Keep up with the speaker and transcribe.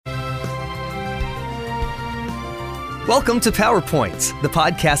Welcome to PowerPoints, the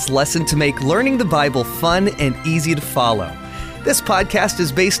podcast lesson to make learning the Bible fun and easy to follow. This podcast is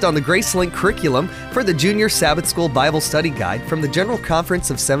based on the GraceLink curriculum for the Junior Sabbath School Bible Study Guide from the General Conference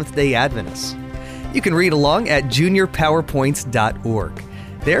of Seventh-day Adventists. You can read along at juniorpowerpoints.org.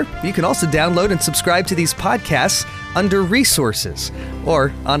 There, you can also download and subscribe to these podcasts under Resources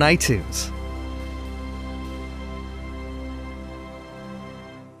or on iTunes.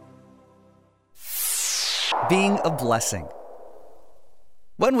 Being a blessing.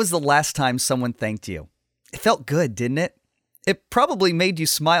 When was the last time someone thanked you? It felt good, didn't it? It probably made you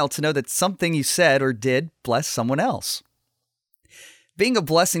smile to know that something you said or did blessed someone else. Being a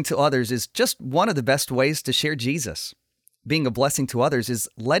blessing to others is just one of the best ways to share Jesus. Being a blessing to others is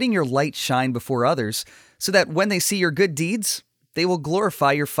letting your light shine before others so that when they see your good deeds, they will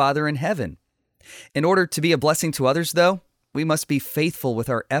glorify your Father in heaven. In order to be a blessing to others, though, we must be faithful with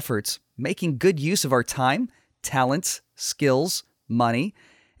our efforts, making good use of our time, talents, skills, money,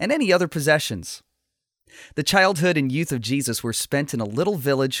 and any other possessions. The childhood and youth of Jesus were spent in a little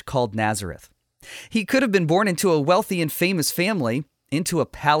village called Nazareth. He could have been born into a wealthy and famous family, into a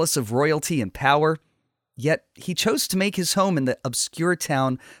palace of royalty and power, yet he chose to make his home in the obscure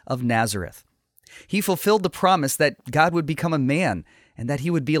town of Nazareth. He fulfilled the promise that God would become a man and that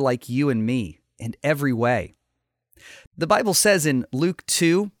he would be like you and me in every way. The Bible says in Luke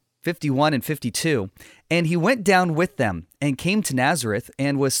 2:51 and 52, "And he went down with them and came to Nazareth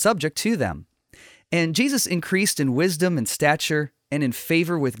and was subject to them. And Jesus increased in wisdom and stature and in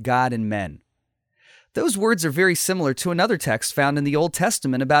favor with God and men." Those words are very similar to another text found in the Old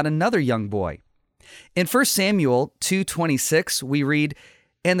Testament about another young boy. In 1 Samuel 2:26, we read,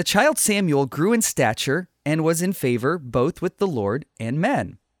 "And the child Samuel grew in stature and was in favor both with the Lord and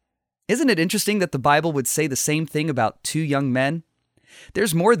men." Isn't it interesting that the Bible would say the same thing about two young men?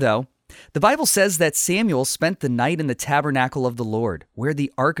 There's more, though. The Bible says that Samuel spent the night in the tabernacle of the Lord, where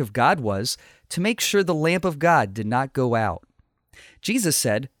the ark of God was, to make sure the lamp of God did not go out. Jesus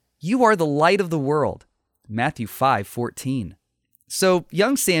said, "You are the light of the world," Matthew 5:14. So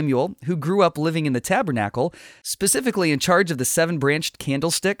young Samuel, who grew up living in the tabernacle, specifically in charge of the 7-branched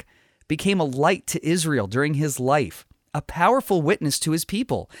candlestick, became a light to Israel during his life, a powerful witness to his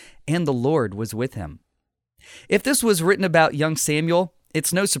people, and the Lord was with him. If this was written about young Samuel,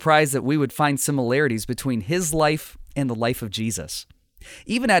 it's no surprise that we would find similarities between his life and the life of Jesus.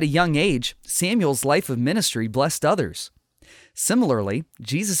 Even at a young age, Samuel's life of ministry blessed others. Similarly,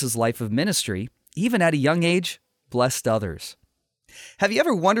 Jesus' life of ministry, even at a young age, blessed others. Have you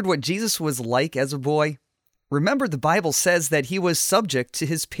ever wondered what Jesus was like as a boy? Remember, the Bible says that he was subject to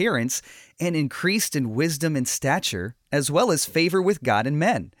his parents and increased in wisdom and stature, as well as favor with God and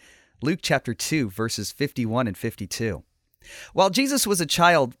men. Luke chapter 2, verses 51 and 52. While Jesus was a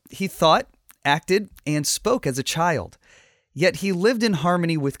child, he thought, acted, and spoke as a child. Yet he lived in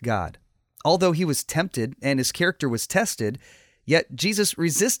harmony with God. Although he was tempted and his character was tested, yet Jesus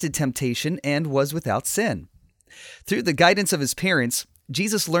resisted temptation and was without sin. Through the guidance of his parents,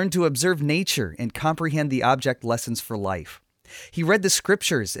 Jesus learned to observe nature and comprehend the object lessons for life. He read the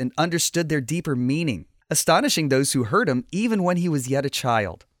scriptures and understood their deeper meaning, astonishing those who heard him even when he was yet a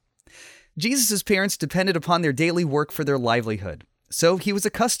child. Jesus' parents depended upon their daily work for their livelihood, so he was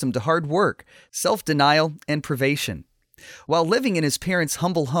accustomed to hard work, self-denial, and privation. While living in his parents'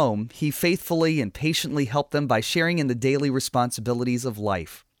 humble home, he faithfully and patiently helped them by sharing in the daily responsibilities of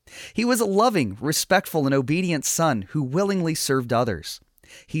life. He was a loving, respectful, and obedient son who willingly served others.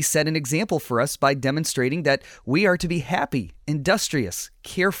 He set an example for us by demonstrating that we are to be happy, industrious,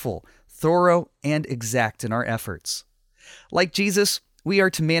 careful, thorough, and exact in our efforts. Like Jesus, we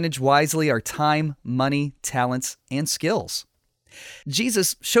are to manage wisely our time, money, talents, and skills.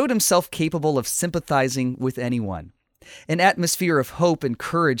 Jesus showed himself capable of sympathizing with anyone. An atmosphere of hope and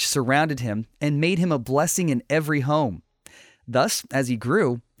courage surrounded him and made him a blessing in every home. Thus, as he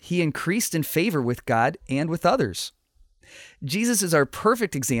grew, he increased in favor with God and with others. Jesus is our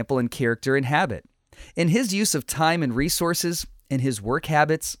perfect example in character and habit. In his use of time and resources, in his work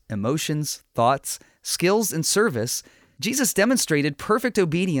habits, emotions, thoughts, skills, and service, Jesus demonstrated perfect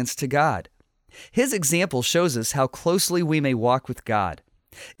obedience to God. His example shows us how closely we may walk with God.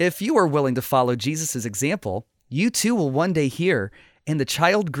 If you are willing to follow Jesus' example, you too will one day hear, "And the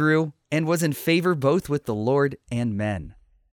child grew and was in favor both with the Lord and men."